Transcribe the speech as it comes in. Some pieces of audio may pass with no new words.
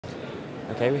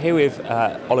Okay, we're here with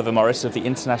Oliver Maurice of the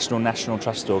International National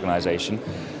Trust Organisation.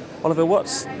 Oliver,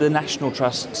 what's the national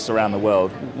trusts around the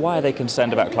world? Why are they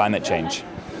concerned about climate change?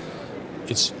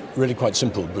 It's really quite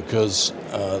simple because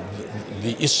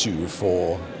the issue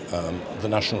for the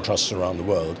national trusts around the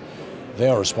world, they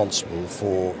are responsible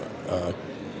for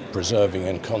preserving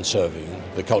and conserving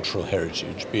the cultural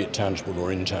heritage, be it tangible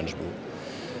or intangible.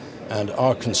 And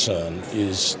our concern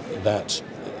is that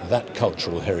that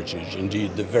cultural heritage,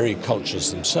 indeed the very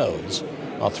cultures themselves,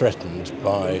 are threatened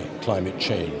by climate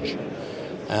change.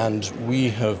 And we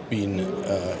have been,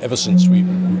 ever since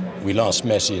we last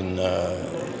met in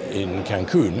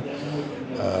Cancun,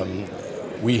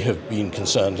 we have been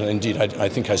concerned, and indeed I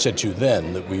think I said to you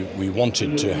then that we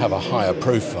wanted to have a higher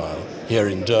profile here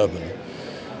in Durban,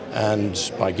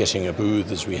 and by getting a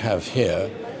booth as we have here,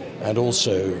 and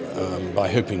also by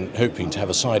hoping to have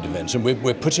a side event. And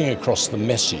we're putting across the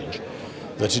message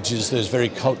that it is those very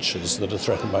cultures that are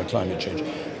threatened by climate change.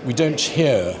 We don't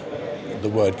hear the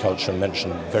word culture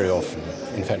mentioned very often,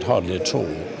 in fact hardly at all.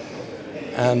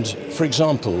 And for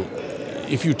example,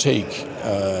 if you take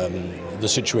the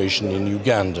situation in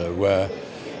Uganda, where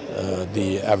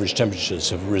the average temperatures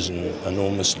have risen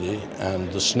enormously,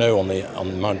 and the snow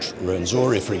on Mount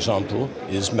Rwenzori, for example,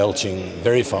 is melting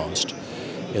very fast.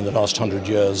 In the last 100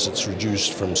 years, it's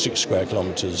reduced from 6 square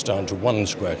kilometers down to 1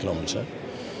 square kilometer.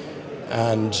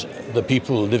 And the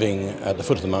people living at the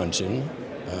foot of the mountain,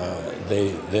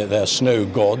 their snow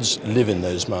gods live in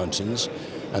those mountains,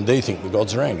 and they think the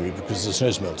gods are angry because the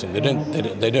snow's melting.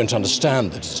 They don't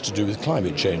understand that it's to do with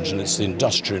climate change, and it's the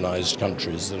industrialized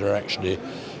countries that are actually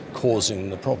causing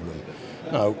the problem.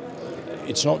 Now,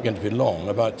 it's not going to be long,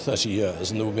 about 30 years,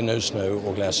 and there will be no snow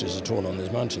or glaciers at all on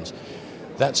these mountains.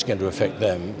 That's going to affect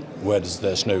them. Where does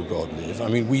their snow god live? I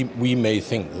mean, we may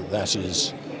think that that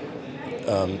is,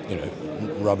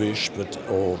 rubbish,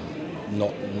 or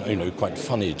not, quite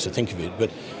funny to think of it. But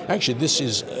actually, this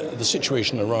is the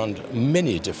situation around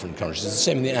many different countries. It's the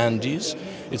same in the Andes.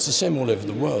 It's the same all over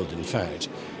the world, in fact,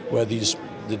 where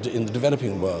in the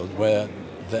developing world, where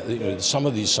some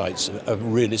of these sites are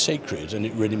really sacred, and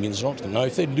it really means a lot to them. Now,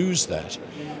 if they lose that,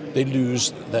 they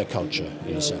lose their culture,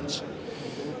 in a sense.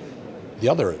 The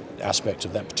other aspect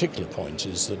of that particular point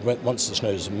is that once the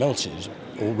snows have melted,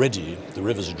 already the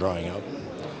rivers are drying up.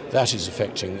 That is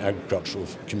affecting agricultural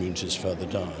communities further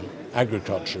down.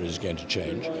 Agriculture is going to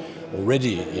change.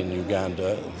 Already in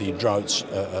Uganda, the droughts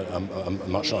are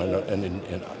much longer, and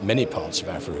in many parts of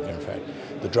Africa, in fact,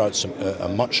 the droughts are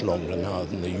much longer now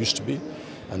than they used to be.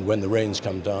 And when the rains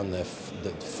come down, there's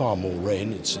far more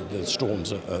rain. The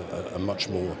storms are much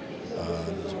more,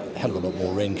 a hell of a lot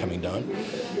more rain coming down.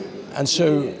 And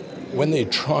so when they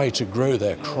try to grow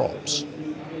their crops,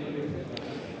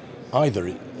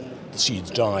 either the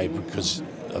seeds die because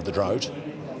of the drought,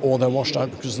 or they're washed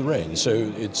out because of the rain.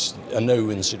 So it's a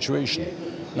no-win situation.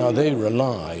 Now, they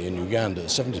rely, in Uganda,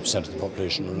 70% of the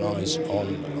population relies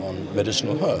on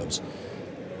medicinal herbs.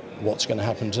 What's going to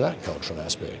happen to that cultural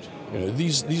aspect?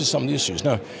 These are some of the issues.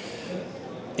 Now,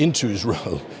 Intu's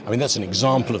role, I mean, that's an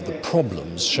example of the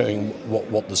problems showing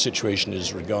what the situation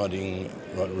is regarding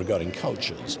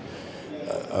cultures.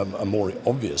 A more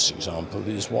obvious example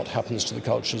is what happens to the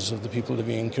cultures of the people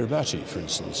living in Kiribati, for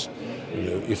instance.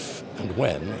 If and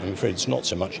when, I'm afraid it's not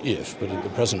so much if, but at the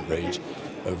present rate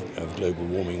of global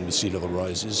warming with sea level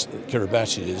rises,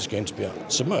 Kiribati is going to be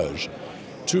submerged.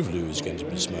 Tuvalu is going to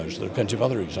be submerged. There are plenty of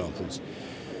other examples.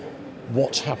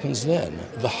 What happens then?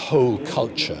 The whole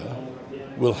culture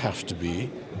will have to be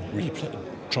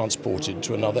transported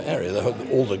to another area.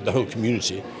 The whole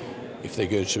community, if they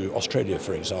go to Australia,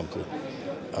 for example,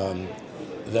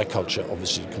 their culture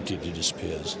obviously completely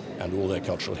disappears, and all their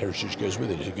cultural heritage goes with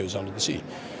it. It goes under the sea.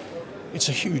 It's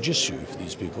a huge issue for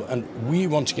these people, and we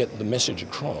want to get the message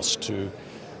across to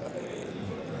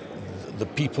the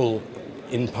people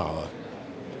in power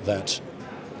that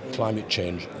climate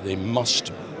change, they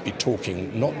must be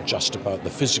talking not just about the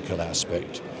physical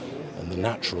aspect and the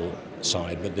natural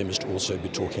side, but they must also be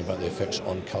talking about the effects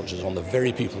on cultures, on the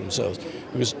very people themselves,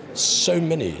 because so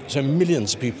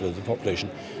millions of people of the population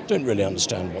don't really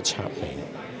understand what's happening.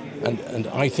 And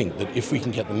I think that if we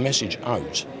can get the message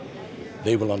out,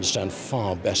 they will understand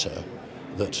far better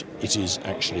that it is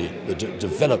actually the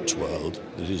developed world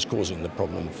that is causing the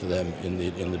problem for them in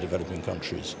the developing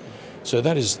countries. So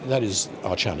that is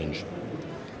our challenge.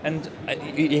 And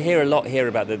you hear a lot here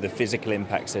about the physical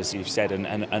impacts, as you've said,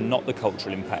 and not the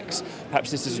cultural impacts. Perhaps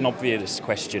this is an obvious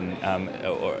question,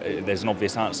 or there's an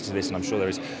obvious answer to this, and I'm sure there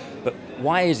is. But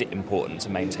why is it important to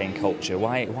maintain culture?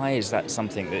 Why is that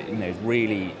something that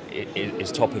really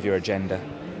is top of your agenda?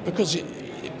 Because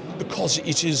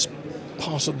it is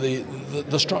part of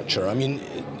the structure. I mean,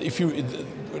 if you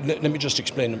let me just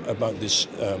explain about this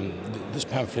this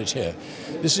pamphlet here.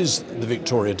 This is the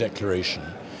Victoria Declaration,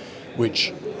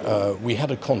 which we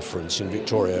had a conference in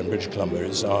Victoria and British Columbia.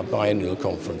 It's our biennial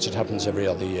conference. It happens every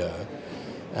other year,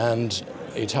 and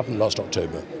it happened last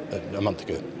October, a month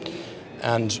ago,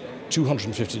 and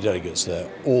 250 delegates there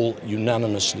all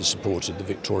unanimously supported the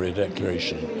Victoria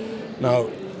Declaration. Now,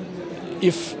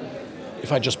 if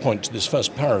I just point to this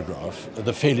first paragraph,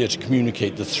 the failure to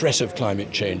communicate the threat of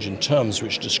climate change in terms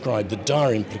which describe the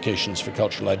dire implications for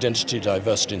cultural identity,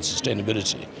 diversity and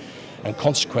sustainability, and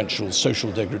consequential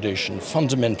social degradation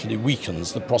fundamentally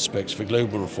weakens the prospects for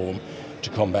global reform to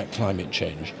combat climate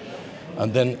change.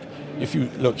 And then, if you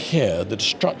look here, the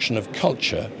destruction of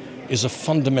culture is a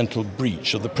fundamental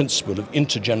breach of the principle of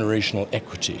intergenerational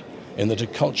equity, in that a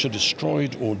culture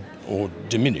destroyed or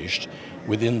diminished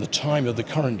within the time of the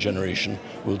current generation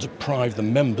will deprive the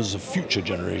members of future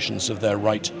generations of their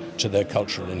right to their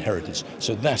cultural inheritance.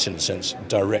 So that, in a sense,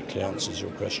 directly answers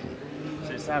your question.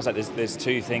 So it sounds like there's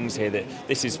two things here, that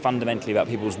this is fundamentally about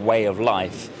people's way of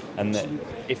life, and that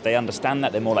if they understand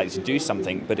that, they're more likely to do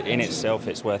something, but in itself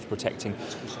it's worth protecting.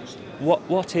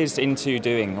 What is Into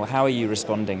doing, or how are you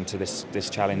responding to this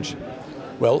challenge?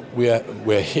 Well,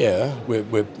 we're here.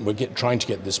 We're trying to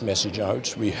get this message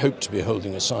out. We hope to be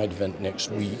holding a side event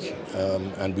next week,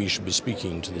 and we should be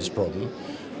speaking to this problem,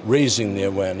 raising the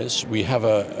awareness. We have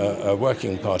a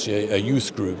working party, a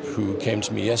youth group, who came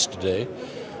to me yesterday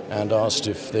and asked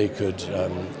if they could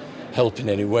help in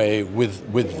any way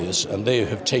with this, and they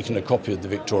have taken a copy of the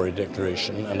Victoria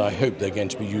Declaration, and I hope they're going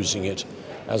to be using it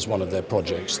as one of their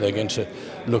projects. They're going to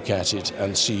look at it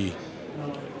and see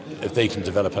if they can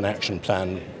develop an action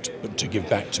plan to give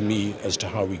back to me as to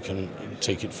how we can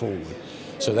take it forward.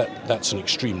 So that's an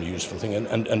extremely useful thing,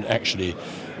 and actually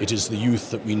it is the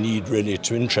youth that we need really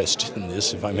to interest in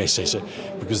this, if I may say so,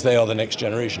 because they are the next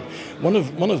generation. One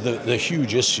of the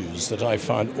huge issues that I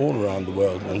find all around the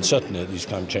world, and certainly at these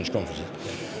climate change conferences,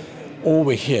 all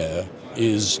we hear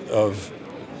is of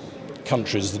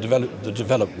countries, the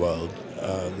developed world.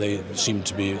 They seem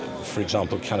to be, for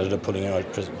example, Canada pulling out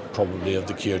probably of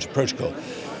the Kyoto Protocol.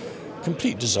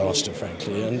 Complete disaster,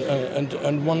 frankly,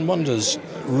 and one wonders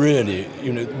really,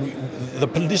 you know, the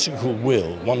political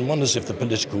will. One wonders if the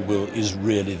political will is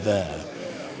really there.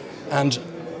 And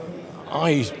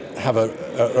I have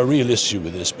a real issue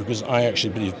with this, because I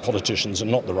actually believe politicians are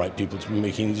not the right people to be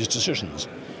making these decisions.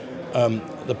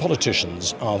 The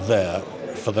politicians are there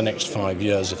for the next 5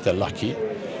 years if they're lucky,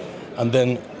 and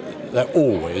then they're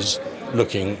always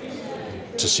looking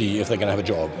to see if they're going to have a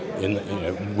job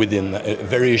within a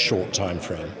very short time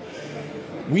frame.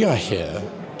 We are here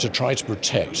to try to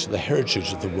protect the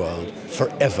heritage of the world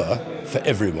forever, for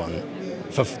everyone,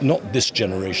 for not this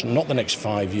generation, not the next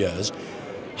 5 years,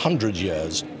 100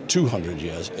 years, 200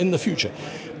 years, in the future.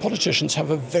 Politicians have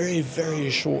a very, very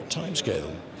short time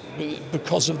scale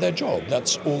because of their job.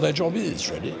 That's all their job is,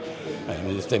 really. I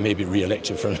mean, if they may be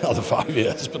re-elected for another 5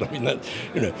 years, but I mean that,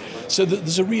 so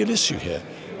there's a real issue here.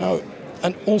 Now,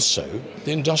 and also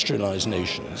the industrialized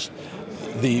nations,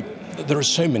 there are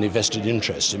so many vested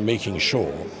interests in making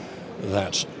sure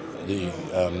that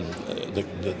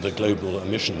the global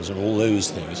emissions and all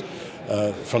those things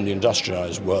from the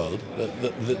industrialized world,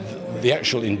 the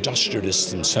actual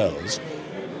industrialists themselves,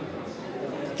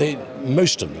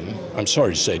 most of them, I'm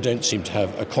sorry to say, don't seem to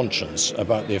have a conscience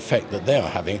about the effect that they are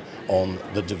having on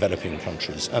the developing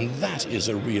countries. And that is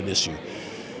a real issue.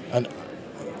 And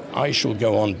I shall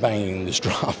go on banging this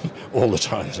drum all the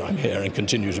time that I'm here, and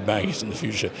continue to bang it in the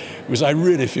future, because I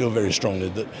really feel very strongly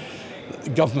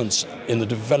that governments in the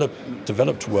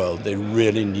developed world, they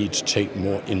really need to take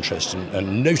more interest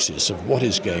and notice of what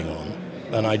is going on.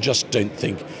 And I just don't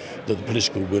think that the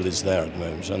political will is there at the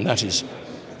moment. And that is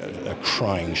a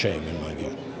crying shame in my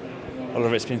view.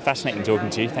 Oliver, it's been fascinating talking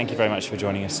to you. Thank you very much for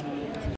joining us.